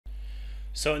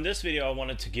So in this video I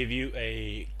wanted to give you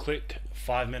a quick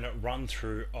 5-minute run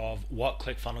through of what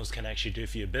Clickfunnels can actually do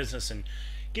for your business and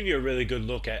give you a really good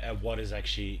look at what is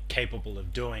actually capable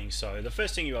of doing. So the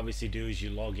first thing you obviously do is you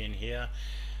log in here,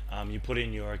 you put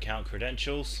in your account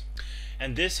credentials,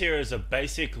 and this here is a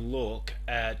basic look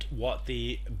at what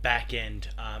the backend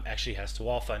actually has to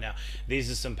offer. Now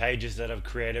these are some pages that I've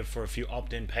created for a few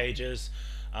opt-in pages,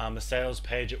 a sales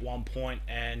page at one point,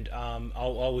 and I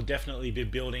will definitely be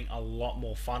building a lot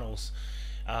more funnels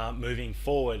moving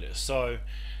forward. So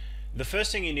the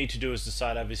first thing you need to do is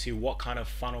decide obviously what kind of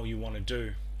funnel you want to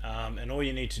do, and all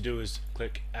you need to do is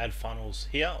click add funnels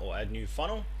here or add new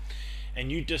funnel,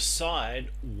 and you decide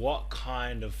what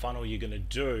kind of funnel you're going to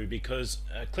do, because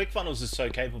Clickfunnels is so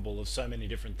capable of so many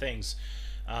different things.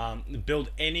 Build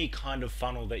any kind of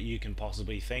funnel that you can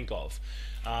possibly think of.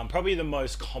 Probably the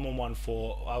most common one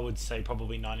for, I would say,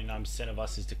 probably 99% of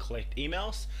us is to collect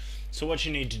emails. So what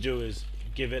you need to do is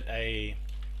give it a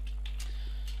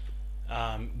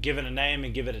name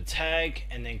and give it a tag,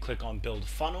 and then click on build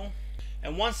funnel.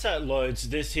 And once that loads,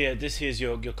 this here's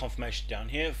your confirmation down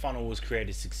here. Funnel was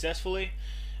created successfully,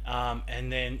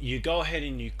 and then you go ahead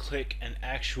and you click an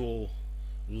actual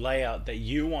layout that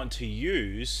you want to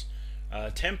use,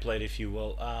 template if you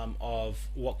will, of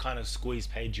what kind of squeeze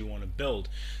page you want to build.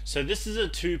 So this is a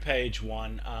 2-page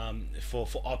one for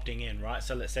opting in, right?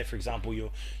 So let's say for example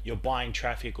you're buying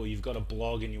traffic, or you've got a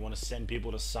blog and you want to send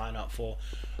people to sign up for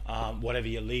whatever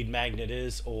your lead magnet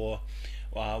is, or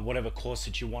whatever course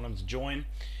that you want them to join.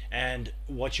 And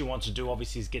what you want to do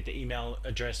obviously is get the email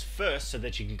address first, so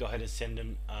that you can go ahead and send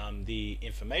them the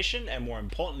information, and more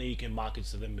importantly you can market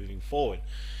to them moving forward.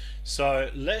 So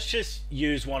let's just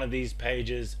use one of these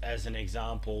pages as an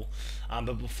example,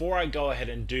 but before I go ahead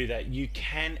and do that, you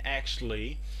can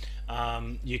actually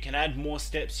you can add more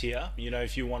steps here, you know,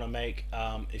 if you want to make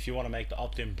the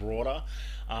opt-in broader,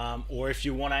 or if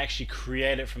you want to actually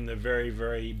create it from the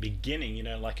very beginning, you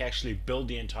know, like actually build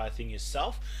the entire thing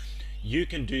yourself, you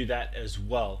can do that as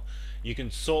well. You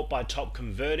can sort by top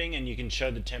converting, and you can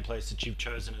show the templates that you've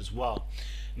chosen as well.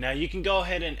 Now you can go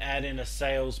ahead and add in a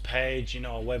sales page, you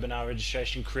know, a webinar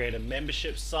registration, create a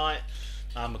membership site,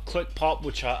 a click pop,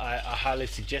 which I highly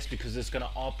suggest, because it's going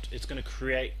to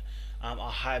create a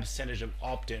high percentage of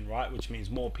opt-in, right, which means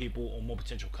more people or more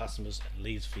potential customers and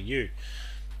leads for you.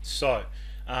 So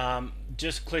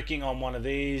just clicking on one of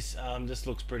these, this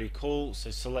looks pretty cool, so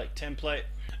select template,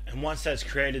 and once that's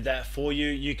created that for you,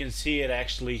 you can see it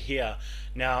actually here.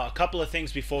 Now a couple of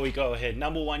things before we go ahead.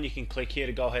 Number one, you can click here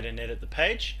to go ahead and edit the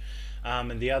page,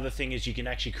 and the other thing is you can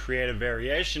actually create a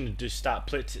variation to do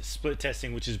split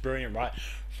testing, which is brilliant, right?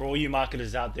 For all you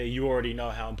marketers out there, you already know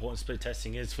how important split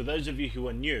testing is. For those of you who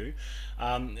are new,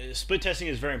 split testing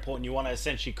is very important. You want to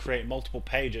essentially create multiple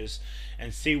pages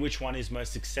and see which one is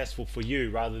most successful for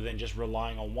you, rather than just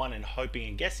relying on one and hoping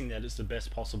and guessing that it's the best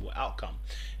possible outcome.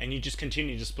 And you just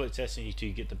continue to split test until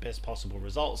you get the best possible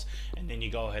results, and then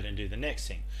you go ahead and do the next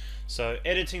thing. So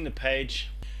editing the page,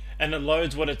 and it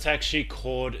loads what it's actually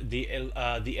called the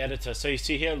editor. So you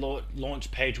see here,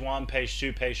 launch page 1, page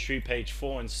 2, page 3, page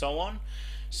 4, and so on.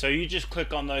 So you just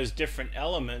click on those different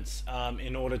elements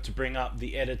in order to bring up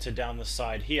the editor down the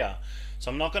side here. So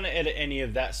I'm not going to edit any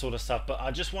of that sort of stuff, but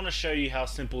I just want to show you how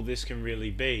simple this can really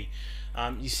be.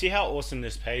 You see how awesome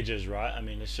this page is, right? I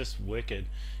mean, it's just wicked.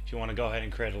 If you want to go ahead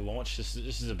and create a launch, this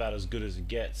is about as good as it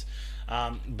gets.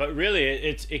 But really,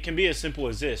 it can be as simple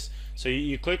as this. So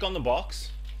you click on the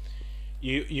box,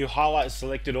 you highlight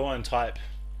selected all, and type,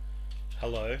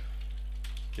 hello,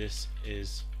 this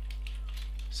is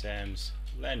Sam's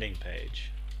landing page.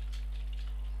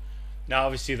 Now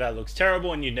obviously that looks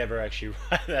terrible and you'd never actually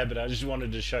write that, but I just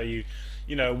wanted to show you,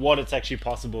 you know, what it's actually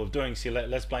possible of doing. So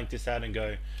let's blank this out and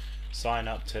go sign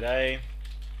up today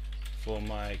for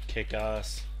my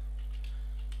kick-ass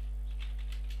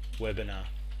webinar,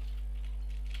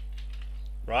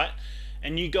 right?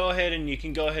 And you go ahead and you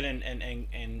can go ahead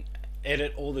and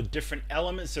edit all the different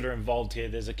elements that are involved here.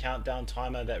 There's a countdown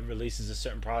timer that releases a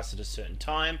certain price at a certain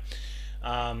time.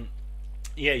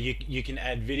 Yeah, you can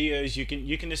add videos,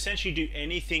 you can essentially do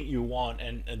anything you want,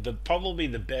 and probably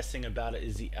the best thing about it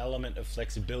is the element of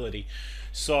flexibility.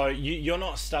 So you're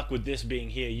not stuck with this being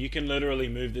here. You can literally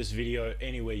move this video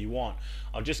anywhere you want.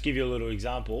 I'll just give you a little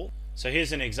example. So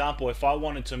here's an example. If I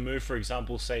wanted to move, for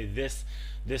example, say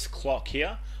this clock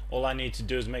here, all I need to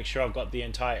do is make sure I've got the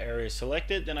entire area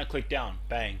selected, then I click down,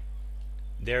 bang,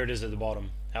 there it is at the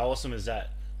bottom. How awesome is that?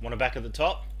 Want it back at the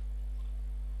top?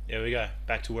 There we go,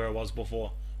 back to where it was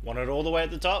before. Want it all the way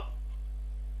at the top?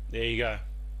 There you go.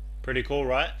 Pretty cool,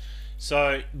 right?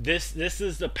 So this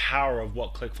is the power of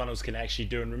what Clickfunnels can actually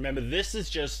do. And remember, this is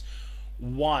just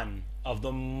one of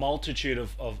the multitude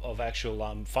of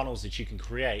actual funnels that you can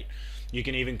create. You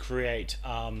can even create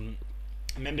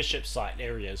membership site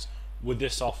areas with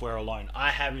this software alone. I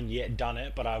haven't yet done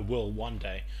it, but I will one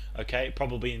day. Okay,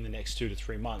 probably in the next 2 to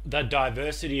 3 months. The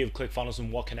diversity of ClickFunnels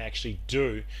and what can actually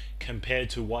do compared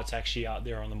to what's actually out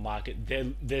there on the market,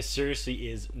 there seriously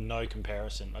is no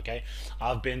comparison. Okay,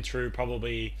 I've been through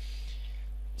probably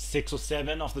 6 or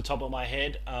 7 off the top of my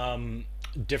head,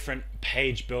 different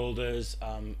page builders,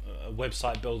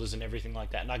 website builders, and everything like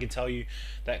that. And I can tell you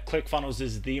that ClickFunnels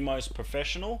is the most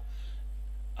professional,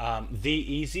 the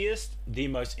easiest, the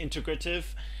most integrative,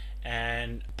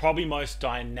 and probably most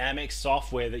dynamic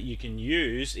software that you can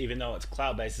use. Even though it's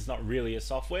cloud-based, it's not really a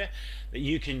software that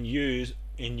you can use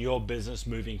in your business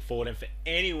moving forward. And for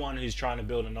anyone who's trying to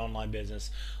build an online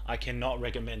business, I cannot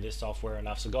recommend this software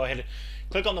enough. So go ahead and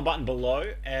click on the button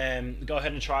below and go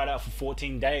ahead and try it out for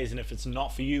 14 days. And if it's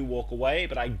not for you, walk away,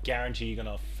 but I guarantee you're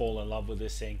gonna fall in love with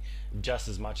this thing just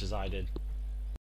as much as I did.